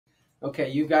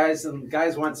Okay, you guys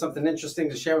want something interesting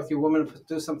to share with you women,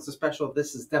 do something special.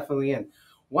 This is definitely in.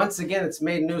 Once again, it's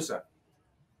made in USA.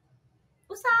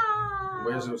 USA!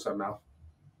 Where's USA, Mel?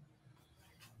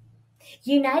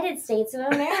 United States of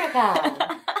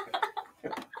America.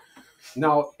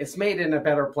 No, it's made in a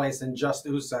better place than just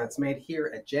USA. It's made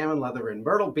here at Jamin Leather in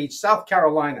Myrtle Beach, South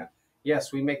Carolina.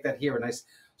 Yes, we make that here. A nice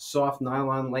soft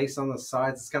nylon lace on the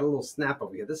sides. It's got a little snap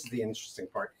over here. This is the interesting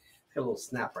part. It's got a little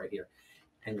snap right here.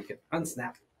 And you can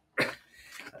unsnap.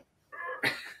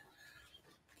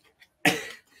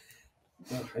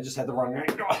 Oh, I just had the wrong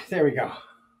angle. Oh, there we go.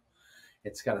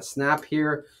 It's got a snap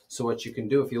here. So what you can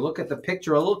do, if you look at the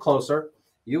picture a little closer,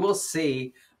 you will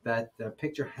see that the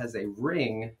picture has a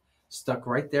ring stuck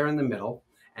right there in the middle.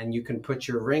 And you can put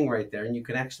your ring right there and you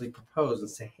can actually propose and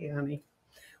say, hey, honey,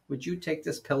 would you take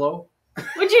this pillow?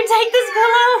 Would you take this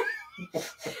pillow?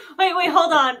 Wait,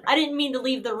 hold on. I didn't mean to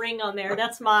leave the ring on there.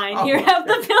 That's mine. Oh, Here, have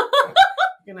the pillow.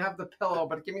 You can have the pillow,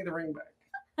 but give me the ring back.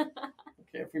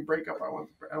 Okay, if we break up, I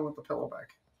want the pillow back.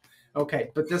 Okay,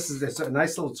 but this is a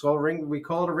nice little ring. We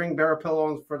call it a ring bearer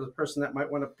pillow for the person that might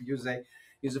want to use it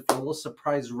for a little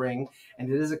surprise ring. And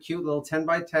it is a cute little 10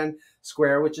 by 10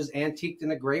 square, which is antiqued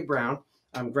in a gray brown.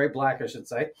 Gray black, I should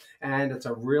say. And it's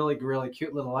a really, really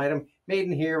cute little item made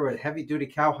in here with heavy duty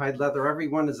cowhide leather. Every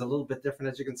one is a little bit different.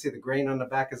 As you can see, the grain on the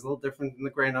back is a little different than the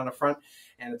grain on the front.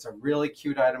 And it's a really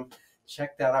cute item.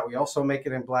 Check that out. We also make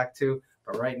it in black too.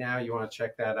 But right now you want to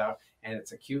check that out. And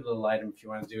it's a cute little item if you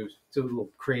want to do a little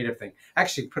creative thing.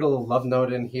 Actually, put a little love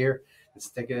note in here and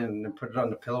stick it in and then put it on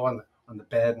the pillow on the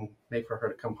bed and wait for her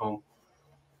to come home.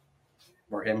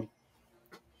 Or him.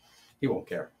 He won't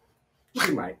care.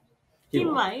 She might. He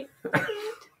might.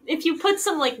 If you put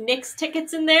some like Knicks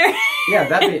tickets in there. Yeah,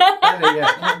 that'd be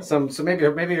yeah. So maybe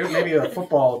a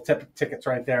football tickets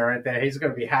right there. He's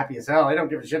gonna be happy as hell. I don't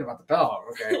give a shit about the pillow.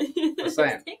 Okay, just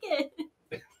saying. Ticket.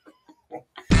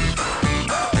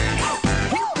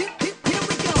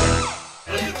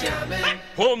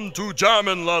 Come to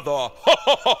Jamin Leather. Ha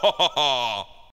ha ha ha ha.